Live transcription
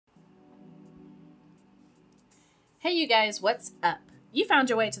Hey you guys, what's up? You found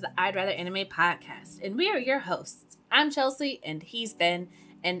your way to the I'd Rather Anime podcast, and we are your hosts. I'm Chelsea, and he's Ben,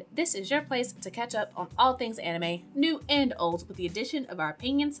 and this is your place to catch up on all things anime, new and old, with the addition of our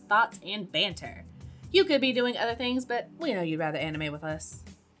opinions, thoughts, and banter. You could be doing other things, but we know you'd rather anime with us.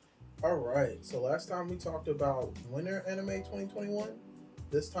 Alright, so last time we talked about Winter Anime 2021.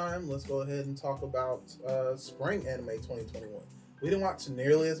 This time, let's go ahead and talk about Spring Anime 2021. We didn't watch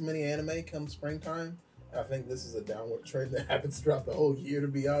nearly as many anime come springtime. I think this is a downward trend that happens throughout the whole year, to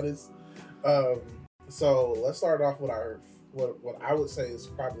be honest. So let's start off with what I would say is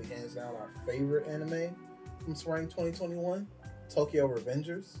probably hands down our favorite anime from spring 2021, Tokyo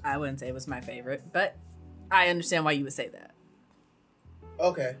Revengers. I wouldn't say it was my favorite, but I understand why you would say that.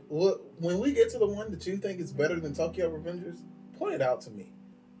 Okay, well, when we get to the one that you think is better than Tokyo Revengers, point it out to me.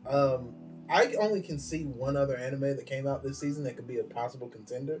 I only can see one other anime that came out this season that could be a possible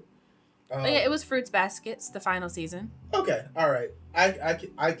contender. Yeah, it was Fruits Baskets, the final season. Okay, all right. I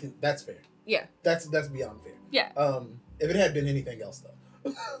can. That's fair. Yeah, that's beyond fair. Yeah. If it had been anything else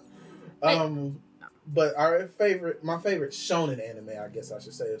though. But my favorite shonen anime, I guess I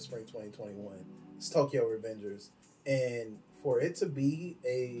should say, of spring 2021 is Tokyo Revengers, and for it to be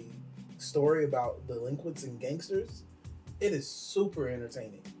a story about delinquents and gangsters, it is super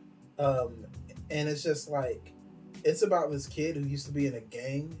entertaining. And it's just like, it's about this kid who used to be in a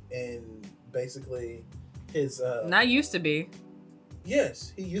gang, and basically his not used to be.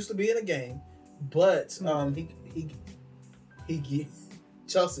 Yes, he used to be in a gang, but he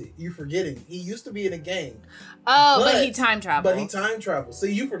Chelsea, you forgetting he used to be in a gang. Oh, but he time traveled. But he time traveled.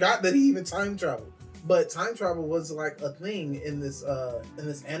 See, you forgot that he even time traveled. But time travel was like a thing in this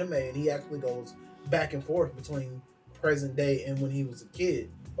anime, and he actually goes back and forth between present day and when he was a kid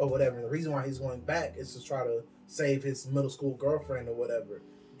or whatever. The reason why he's going back is to try to save his middle school girlfriend or whatever.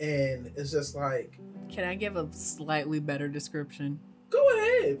 And it's just like... Can I give a slightly better description? Go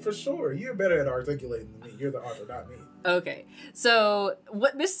ahead, for sure. You're better at articulating than me. You're the author, not me. Okay, so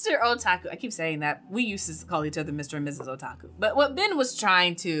what Mr. Otaku, I keep saying that. We used to call each other Mr. and Mrs. Otaku. But what Ben was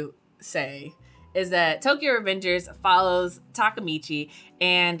trying to say is that Tokyo Revengers follows Takemichi,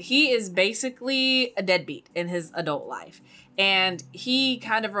 and he is basically a deadbeat in his adult life. And he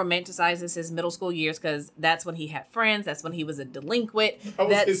kind of romanticizes his middle school years because that's when he had friends. That's when he was a delinquent.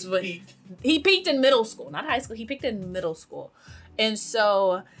 That's when he peaked in middle school, not high school. He peaked in middle school. And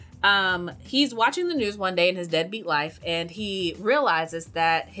so he's watching the news one day in his deadbeat life, and he realizes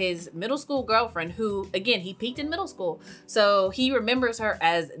that his middle school girlfriend, who, again, he peaked in middle school, so he remembers her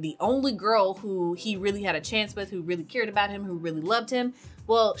as the only girl who he really had a chance with, who really cared about him, who really loved him.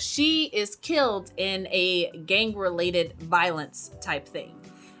 Well, she is killed in a gang-related violence type thing.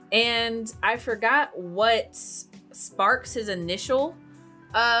 And I forgot what sparks his initial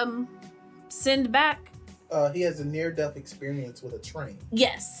send back. He has a near-death experience with a train.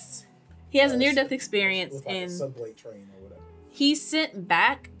 Yes. He has a near-death experience with like a subway train or whatever. He's sent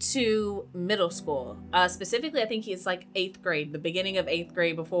back to middle school. Specifically, I think he's like 8th grade, the beginning of 8th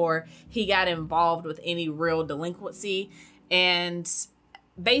grade, before he got involved with any real delinquency. And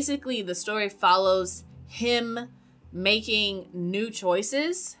basically, the story follows him making new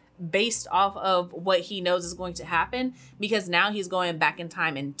choices based off of what he knows is going to happen, because now he's going back in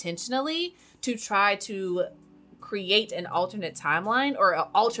time intentionally to try to create an alternate timeline or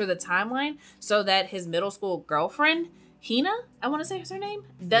alter the timeline so that his middle school girlfriend, Hina, I want to say is her name,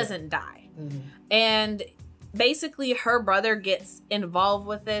 doesn't die. Mm-hmm. And basically her brother gets involved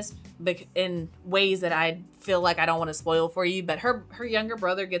with this in ways that I feel like I don't want to spoil for you, but her younger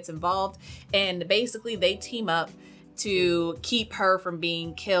brother gets involved, and basically they team up to keep her from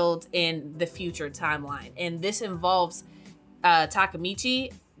being killed in the future timeline. And this involves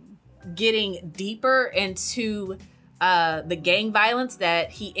Takemichi getting deeper into the gang violence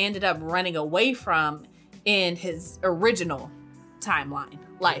that he ended up running away from in his original timeline,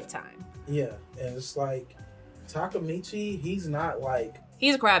 lifetime. Yeah, and it's like Takemichi, he's not like...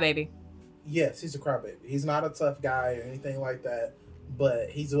 He's a crybaby. Yes, he's a crybaby. He's not a tough guy or anything like that, but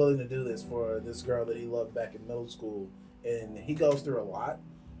he's willing to do this for this girl that he loved back in middle school. And he goes through a lot,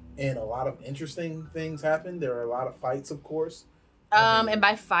 and a lot of interesting things happen. There are a lot of fights, of course. And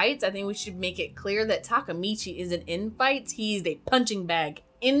by fights, I think we should make it clear that Takemichi isn't in fights. He's a punching bag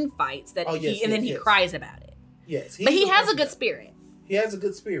in fights that he cries about it. Yes. But he has a good spirit. He has a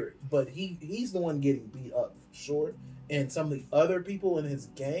good spirit, but he's the one getting beat up, for sure. And some of the other people in his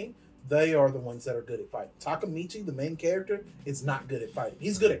gang, they are the ones that are good at fighting. Takemichi, the main character, is not good at fighting.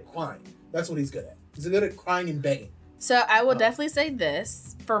 He's good at crying. That's what he's good at. He's good at crying and begging. So I will definitely say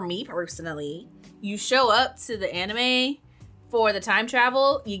this, for me personally, you show up to the anime for the time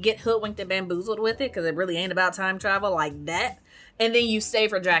travel, you get hoodwinked and bamboozled with it because it really ain't about time travel like that. And then you stay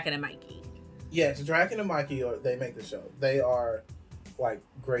for Draken and Mikey. Yes, Draken and Mikey, they make the show. They are like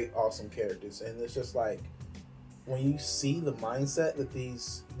great, awesome characters. And it's just like, when you see the mindset that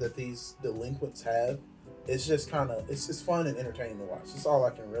these delinquents have, it's just kind of, it's just fun and entertaining to watch. That's all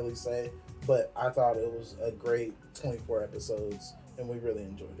I can really say. But I thought it was a great 24 episodes, and we really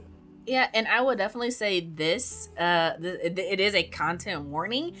enjoyed it. Yeah, and I would definitely say this, it is a content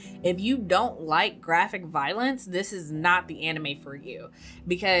warning. If you don't like graphic violence, this is not the anime for you.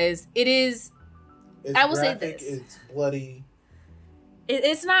 Because it is, I will graphic, say this. It's bloody.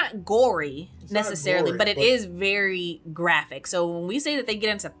 It's not gory necessarily, gory, but it is very graphic. So when we say that they get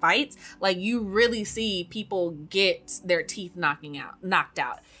into fights, like, you really see people get their teeth knocked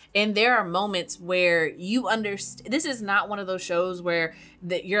out. And there are moments where you understand. This is not one of those shows where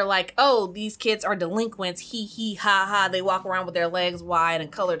that you're like, oh, these kids are delinquents. Hee hee ha ha. They walk around with their legs wide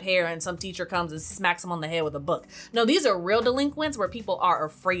and colored hair, and some teacher comes and smacks them on the head with a book. No, these are real delinquents where people are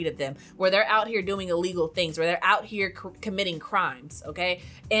afraid of them, where they're out here doing illegal things, where they're out here committing crimes. Okay,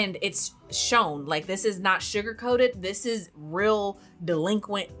 and it's shown. Like, this is not sugar-coated. This is real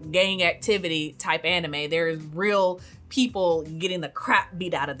delinquent gang activity type anime. There's real people getting the crap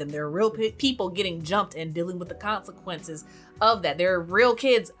beat out of them. There are real people getting jumped and dealing with the consequences of that. There are real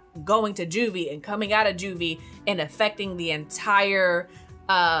kids going to juvie and coming out of juvie and affecting the entire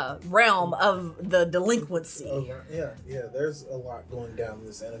realm of the delinquency. Yeah. There's a lot going down in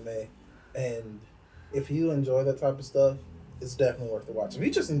this anime, and if you enjoy that type of stuff, it's definitely worth the watch. If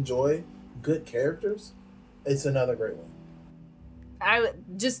you just enjoy good characters, it's another great one. I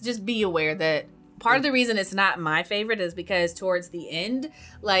would just be aware that part of the reason it's not my favorite is because towards the end,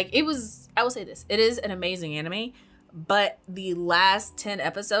 like, it was, I will say this, it is an amazing anime, but the last 10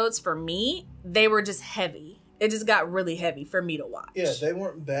 episodes for me, they were just heavy. It just got really heavy for me to watch. Yeah, they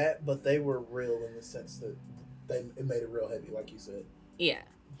weren't bad, but they were real in the sense that it made it real heavy, like you said. Yeah.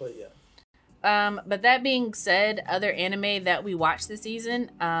 But yeah. But that being said, other anime that we watched this season,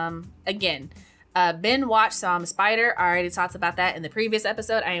 again, Ben watched Some Spider. I already talked about that in the previous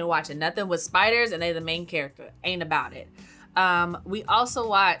episode. I ain't watching nothing with spiders and they the main character. Ain't about it. We also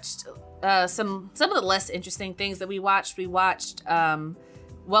watched some of the less interesting things that we watched. We watched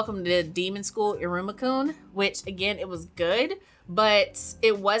Welcome to Demon School Iruma-kun, which, again, it was good, but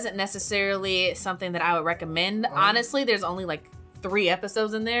it wasn't necessarily something that I would recommend. Honestly, there's only like 3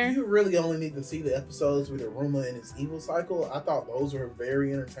 episodes in there. You really only need to see the episodes with Iruma and his evil cycle. I thought those were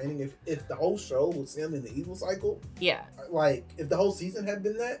very entertaining. If the whole show was him in the evil cycle, yeah, like, if the whole season had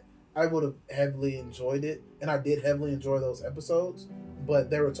been that, I would have heavily enjoyed it, and I did heavily enjoy those episodes.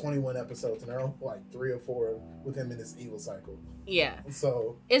 But there were 21 episodes, and there were like 3 or 4 with him in his evil cycle. Yeah.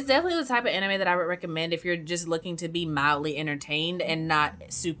 So it's definitely the type of anime that I would recommend if you're just looking to be mildly entertained and not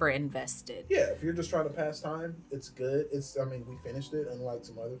super invested. Yeah, if you're just trying to pass time, it's good. We finished it, unlike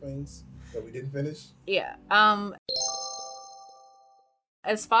some other things that we didn't finish. Yeah.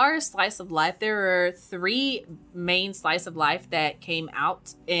 As far as slice of life, there were 3 main slice of life that came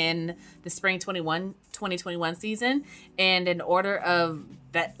out in the spring 2021 season. And in order of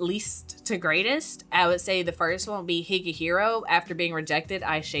that least to greatest, I would say the first one would be Higehiro. After being rejected,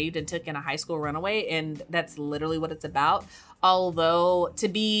 I shaved and took in a high school runaway. And that's literally what it's about. Although, to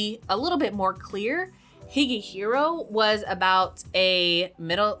be a little bit more clear, Higehiro was about a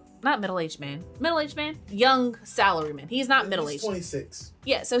middle-aged man, young salaryman. He's not middle-aged. 26.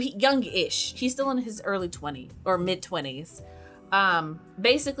 Yeah, so young-ish. He's still in his early 20s or mid-20s.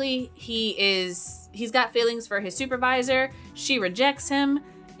 Basically, he's got feelings for his supervisor. She rejects him,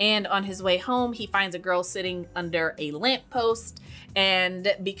 and on his way home, he finds a girl sitting under a lamppost,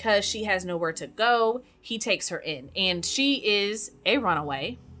 and because she has nowhere to go, he takes her in. And she is a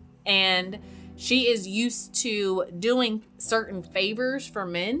runaway, and she is used to doing certain favors for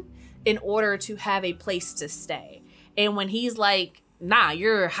men in order to have a place to stay. And when he's like, nah,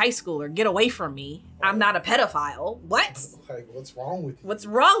 you're a high schooler, get away from me. I'm not a pedophile. What? Like, what's wrong with you? What's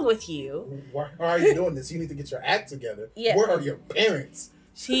wrong with you? Why are you doing this? You need to get your act together. Yeah. Where are your parents?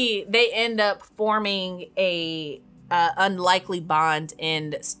 They end up forming a unlikely bond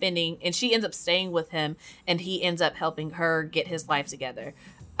and she ends up staying with him, and he ends up helping her get his life together.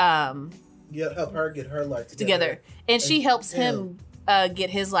 Help her get her life together. And she helps him get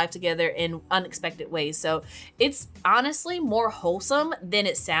his life together in unexpected ways. So it's honestly more wholesome than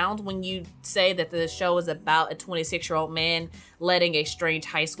it sounds when you say that the show is about a 26-year-old man letting a strange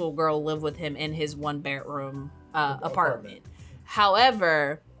high school girl live with him in his 1-bedroom apartment.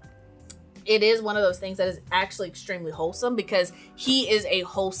 However, it is one of those things that is actually extremely wholesome because he is a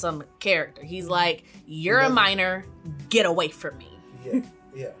wholesome character. He's like, you're a minor, get away from me.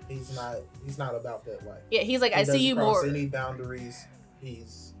 Yeah, he's not about that life. Yeah, he's like, He I see you more. any boundaries.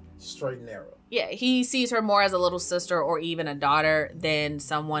 He's straight and narrow. Yeah, he sees her more as a little sister or even a daughter than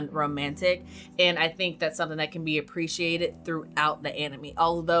someone romantic. And I think that's something that can be appreciated throughout the anime.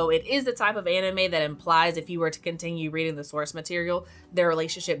 Although it is the type of anime that implies if you were to continue reading the source material, their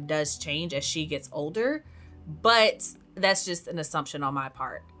relationship does change as she gets older. But that's just an assumption on my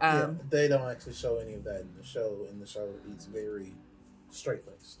part. They don't actually show any of that in the show. In the show, it's very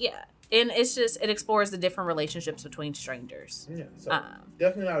straight-laced. Yeah. And it's just, it explores the different relationships between strangers. Yeah, so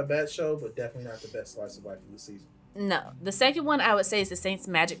definitely not a bad show, but definitely not the best slice of life of the season. No. The second one I would say is the Saint's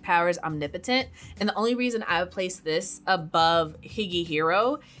magic powers omnipotent. And the only reason I would place this above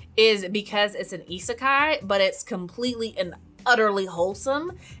Higehiro is because it's an isekai, but it's completely and utterly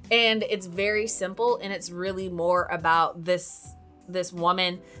wholesome. And it's very simple, and it's really more about this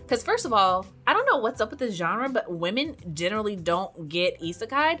woman, because first of all, I don't know what's up with this genre, but women generally don't get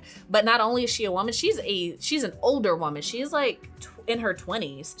isekai'd. But not only is she a woman, she's an older woman. She's like in her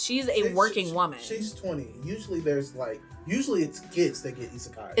 20s. She's a working woman. She's 20. Usually it's kids that get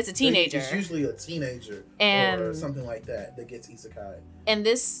isekai. It's a teenager. It's usually a teenager or something like that gets isekai. And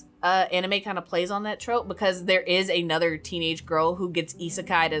this anime kind of plays on that trope because there is another teenage girl who gets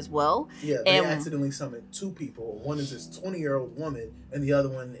isekai'd as well. Yeah, they accidentally summon two people. One is this 20-year-old woman, and the other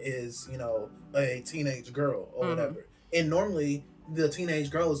one is, a teenage girl or whatever. And normally, the teenage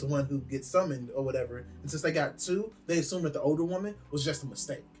girl is the one who gets summoned or whatever. And since they got two, they assume that the older woman was just a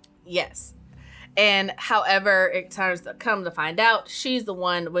mistake. Yes. And however, it turns to come to find out, she's the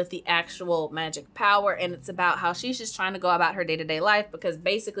one with the actual magic power. And it's about how she's just trying to go about her day-to-day life. Because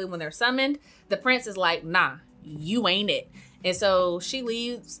basically when they're summoned, the prince is like, nah, you ain't it. And so she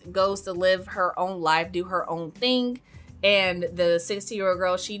leaves, goes to live her own life, do her own thing. And the 16-year-old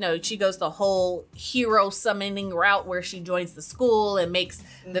girl, she goes the whole hero summoning route where she joins the school and makes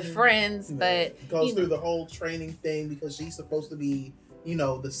the friends. But goes through the whole training thing because she's supposed to be,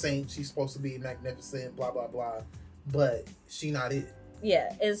 the saint. She's supposed to be magnificent, blah, blah, blah. But she not it.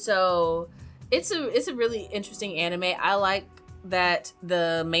 Yeah. And so it's a really interesting anime. I like that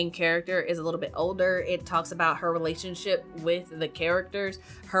the main character is a little bit older. It talks about her relationship with the characters,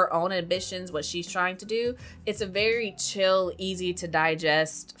 her own ambitions, what she's trying to do. It's a very chill, easy to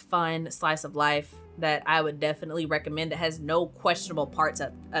digest, fun slice of life that I would definitely recommend. It has no questionable parts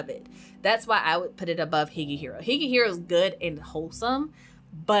of it. That's why I would put it above Higehiro. Higehiro is good and wholesome,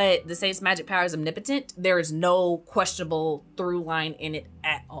 but the Saint's magic power is omnipotent. There is no questionable through line in it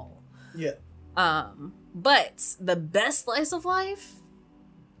at all. Yeah. But the best slice of life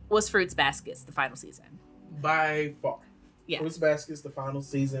was Fruits Baskets, the final season. By far. Yeah. Fruits Baskets, the final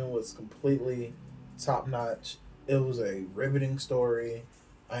season was completely top notch. It was a riveting story.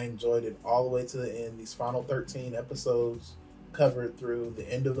 I enjoyed it all the way to the end. These final 13 episodes covered through the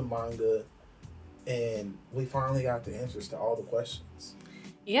end of the manga, and we finally got the answers to all the questions.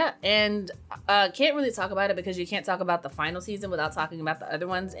 Yeah, and can't really talk about it because you can't talk about the final season without talking about the other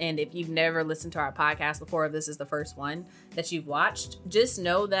ones. And if you've never listened to our podcast before, if this is the first one that you've watched, just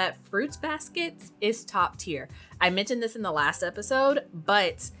know that Fruits Baskets is top tier. I mentioned this in the last episode,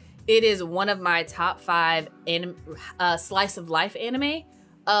 but it is one of my top 5 slice of life anime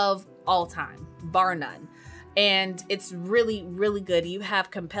of all time, bar none. And it's really, really good. You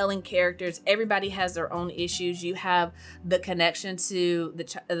have compelling characters. Everybody has their own issues. You have the connection to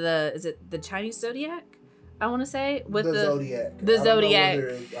is it the Chinese zodiac? I want to say with the zodiac. The zodiac.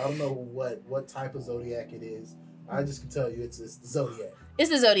 I don't know what type of zodiac it is. I just can tell you it's the zodiac. It's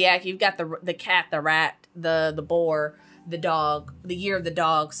the zodiac. You've got the cat, the rat, the boar, the dog, the year of the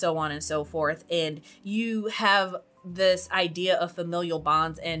dog, so on and so forth. And you have this idea of familial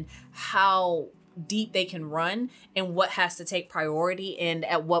bonds and how deep they can run and what has to take priority, and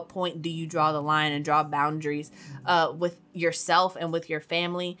at what point do you draw the line and draw boundaries with yourself and with your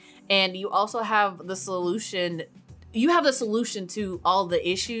family. And you also have the solution to all the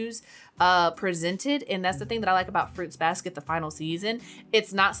issues presented. And that's the thing that I like about Fruits Basket, the final season.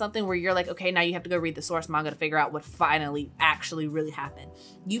 It's not something where you're like, okay, now you have to go read the source manga to figure out what finally actually really happened.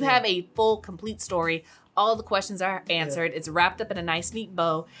 You have a full, complete story. All the questions are answered. It's wrapped up in a nice, neat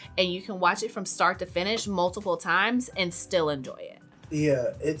bow, and you can watch it from start to finish multiple times and still enjoy it.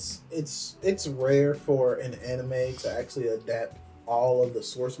 Yeah, it's rare for an anime to actually adapt all of the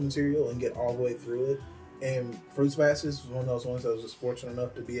source material and get all the way through it. And Fruits Basket is one of those ones that was just fortunate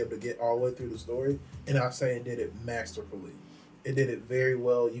enough to be able to get all the way through the story. And I say it did it masterfully. It did it very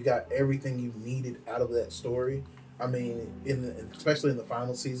well. You got everything you needed out of that story. I mean, especially in the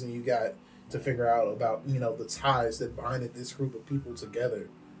final season, you got to figure out about, the ties that binded this group of people together,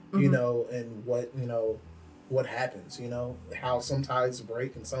 and what, what happens, you know, how some ties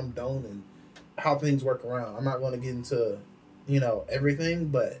break and some don't, and how things work around. I'm not going to get into, you know, everything,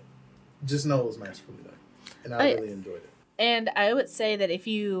 but just know it was masterfully done. And I really enjoyed it. And I would say that if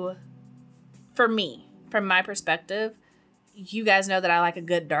you, for me, from my perspective, you guys know that I like a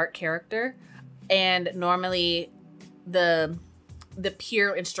good dark character. And normally the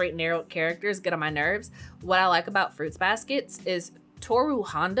pure and straight narrow characters get on my nerves. What I like about Fruits Baskets is Toru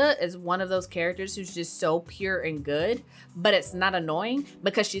Honda is one of those characters who's just so pure and good, but it's not annoying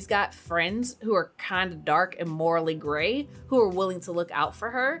because she's got friends who are kind of dark and morally gray who are willing to look out for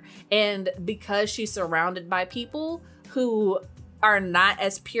her. And because she's surrounded by people who are not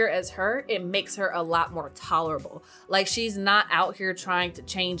as pure as her, it makes her a lot more tolerable. Like, she's not out here trying to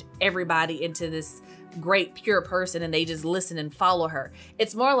change everybody into this great pure person and they just listen and follow her.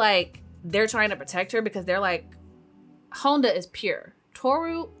 It's more like they're trying to protect her because they're like, Honda is pure,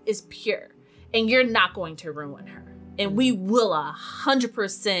 Toru is pure, and you're not going to ruin her. And we will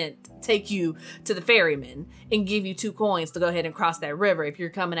 100% take you to the ferryman and give you 2 coins to go ahead and cross that river if you're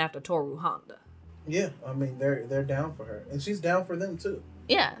coming after Toru Honda. Yeah, I mean, they're down for her, and she's down for them too.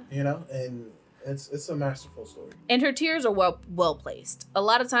 Yeah, you know, and it's a masterful story. And her tears are well placed. A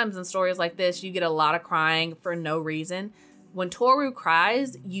lot of times in stories like this, you get a lot of crying for no reason. When Toru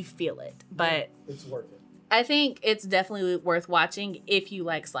cries, you feel it, but it's worth it. I think it's definitely worth watching if you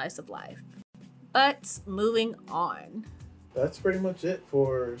like slice of life. But moving on. That's pretty much it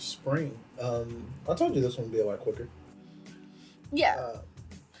for spring. I told you this one would be a lot quicker. Yeah.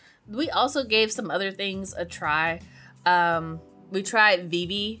 We also gave some other things a try. We tried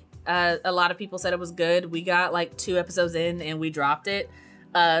Vivi. A lot of people said it was good. We got like 2 episodes in and we dropped it.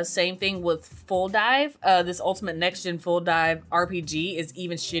 Same thing with Full Dive. This Ultimate Next Gen Full Dive RPG is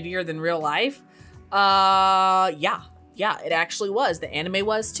even shittier than real life. Yeah, it actually was. The anime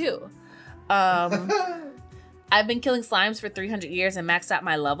was too. I've been killing slimes for 300 years and maxed out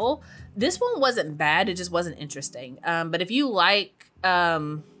my level. This one wasn't bad. It just wasn't interesting. But if you like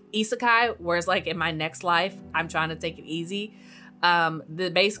isekai, where it's like in my next life, I'm trying to take it easy.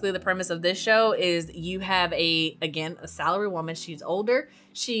 Basically the premise of this show is you have a salary woman. She's older.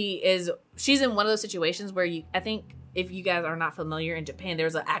 She's in one of those situations where I think if you guys are not familiar, in Japan,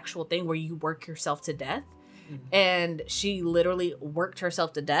 there's an actual thing where you work yourself to death. And she literally worked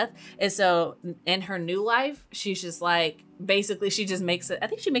herself to death. And so in her new life, she's just like, basically she just makes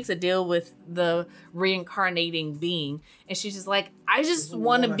a deal with the reincarnating being. And she's just like, I just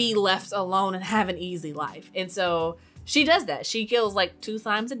want to be left alone and have an easy life. And so she does that. She kills like 2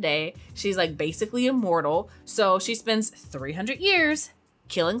 times a day. She's like basically immortal. So she spends 300 years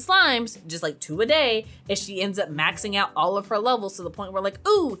killing slimes, just like 2 a day, and she ends up maxing out all of her levels to the point where like,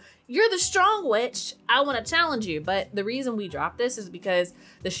 ooh, you're the strong witch, I want to challenge you. But the reason we dropped this is because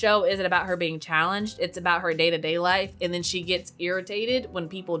the show isn't about her being challenged, it's about her day-to-day life, and then she gets irritated when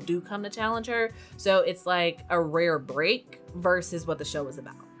people do come to challenge her. So it's like a rare break versus what the show is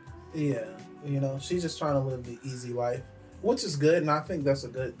about. Yeah, you know, she's just trying to live the easy life, which is good, and I think that's a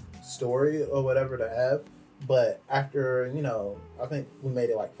good story or whatever to have. But after, you know, I think we made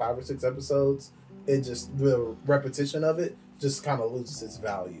it like 5 or 6 episodes, it just, the repetition of it just kind of loses its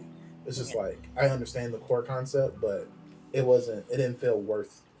value. It's just like, I understand the core concept, but it didn't feel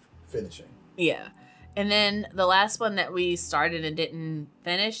worth finishing. Yeah. And then the last one that we started and didn't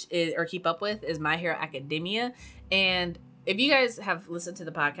finish or keep up with is My Hero Academia. And if you guys have listened to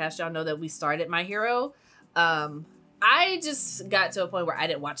the podcast, y'all know that we started My Hero. I just got to a point where I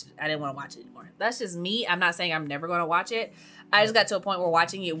didn't watch it. I didn't want to watch it anymore. That's just me. I'm not saying I'm never going to watch it. I just got to a point where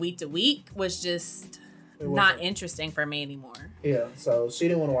watching it week to week was just not interesting for me anymore. Yeah, so she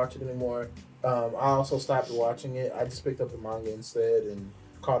didn't want to watch it anymore. I also stopped watching it. I just picked up the manga instead and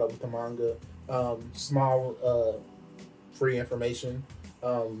caught up with the manga. Small free information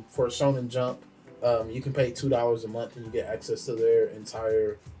for Shonen Jump. You can pay $2 a month and you get access to their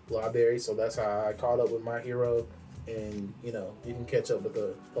entire library. So that's how I caught up with My Hero. And, you know, you can catch up with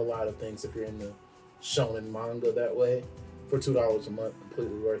a lot of things if you're in the shonen manga that way for $2 a month.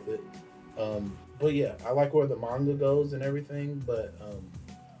 Completely worth it. But yeah, I like where the manga goes and everything, but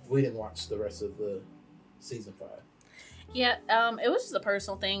we didn't watch the rest of the season 5. Yeah, it was just a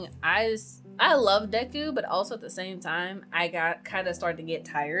personal thing. I love Deku, but also at the same time, I got kind of started to get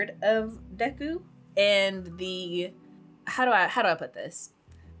tired of Deku. And how do I put this?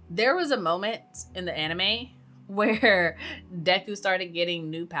 There was a moment in the anime where Deku started getting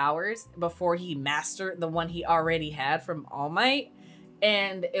new powers before he mastered the one he already had from All Might.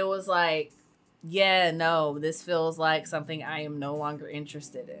 And it was like, yeah, no, this feels like something I am no longer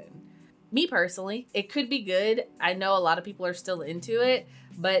interested in. Me personally, it could be good. I know a lot of people are still into it,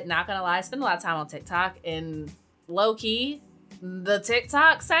 but not gonna lie, I spend a lot of time on TikTok, and low key, the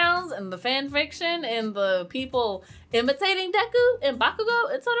TikTok sounds and the fan fiction and the people imitating Deku and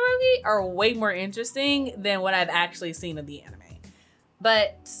Bakugo and Todoroki are way more interesting than what I've actually seen of the anime.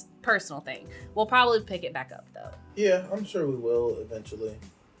 But personal thing, we'll probably pick it back up though. Yeah, I'm sure we will eventually.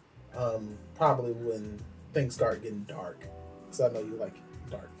 Probably when things start getting dark, because I know you like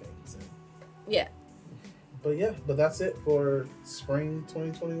dark things. Yeah. But that's it for spring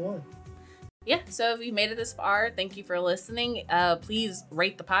 2021. Yeah, so if you made it this far, thank you for listening. Please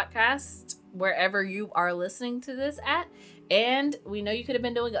rate the podcast wherever you are listening to this at. And we know you could have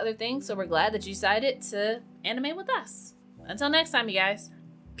been doing other things, so we're glad that you decided to animate with us. Until next time, you guys.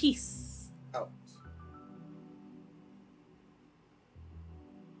 Peace.